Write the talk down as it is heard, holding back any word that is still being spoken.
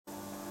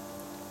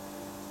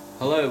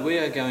Hello, we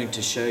are going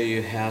to show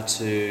you how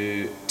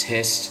to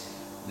test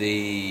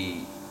the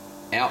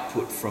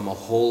output from a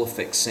Hall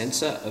Effect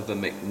Sensor of a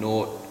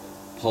Macnaught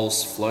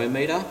pulse flow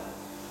meter.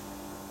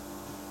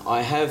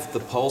 I have the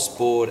pulse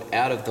board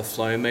out of the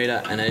flow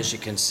meter, and as you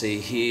can see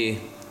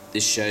here,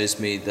 this shows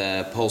me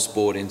the pulse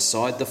board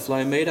inside the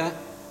flow meter.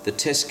 The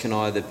test can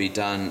either be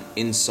done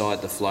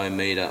inside the flow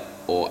meter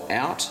or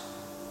out,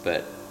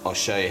 but I'll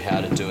show you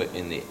how to do it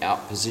in the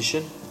out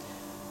position.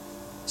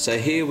 So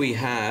here we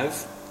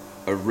have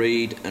a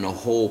reed and a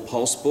Hall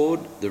pulse board.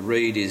 The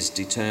reed is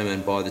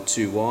determined by the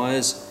two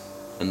wires,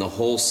 and the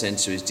Hall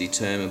sensor is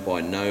determined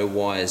by no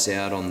wires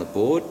out on the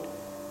board,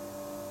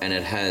 and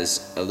it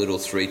has a little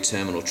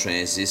 3-terminal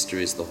transistor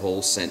is the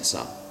Hall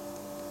sensor.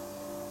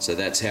 So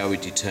that's how we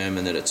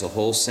determine that it's a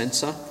Hall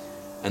sensor.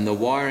 And the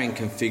wiring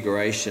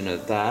configuration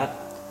of that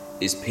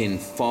is pin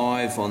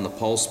 5 on the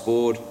pulse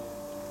board,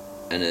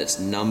 and it's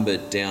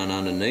numbered down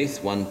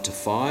underneath 1 to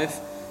 5.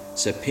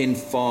 So pin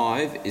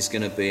 5 is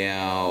going to be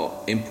our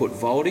input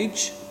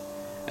voltage,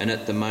 and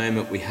at the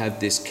moment we have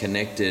this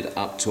connected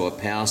up to a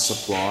power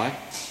supply,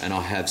 and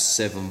I have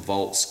 7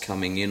 volts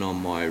coming in on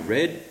my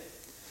red.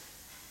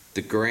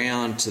 The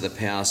ground to the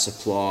power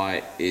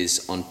supply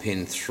is on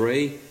pin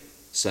 3,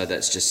 so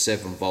that's just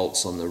 7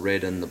 volts on the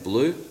red and the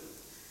blue.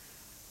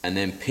 And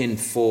then pin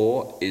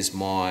 4 is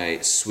my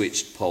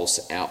switched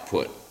pulse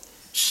output.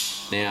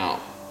 Now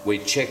we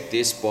check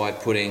this by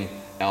putting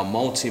our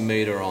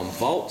multimeter on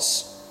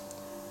volts.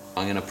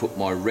 I'm going to put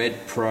my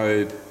red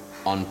probe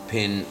on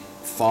pin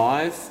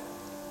 5,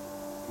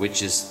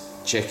 which is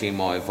checking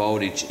my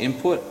voltage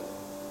input,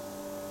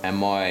 and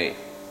my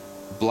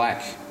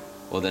black,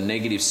 or the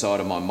negative side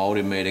of my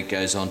multimeter,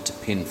 goes on to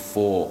pin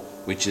 4,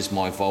 which is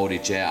my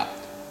voltage out.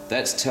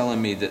 That's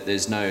telling me that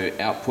there's no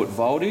output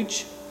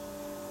voltage.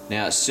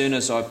 Now as soon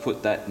as I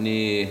put that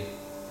near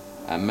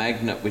a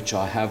magnet which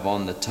I have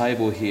on the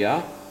table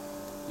here,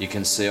 you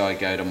can see I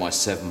go to my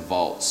 7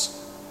 volts.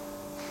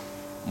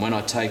 When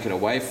I take it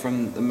away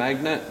from the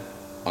magnet,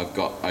 I've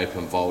got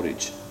open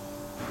voltage.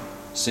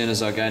 As soon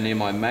as I go near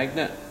my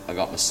magnet, I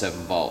got my 7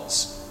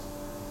 volts.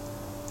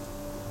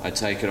 I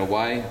take it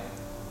away,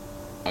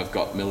 I've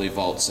got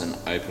millivolts and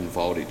open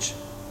voltage.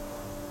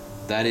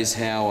 That is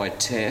how I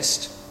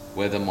test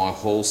whether my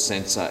Hall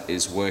sensor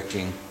is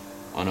working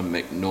on a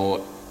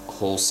Macnaught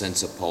Hall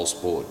sensor pulse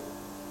board.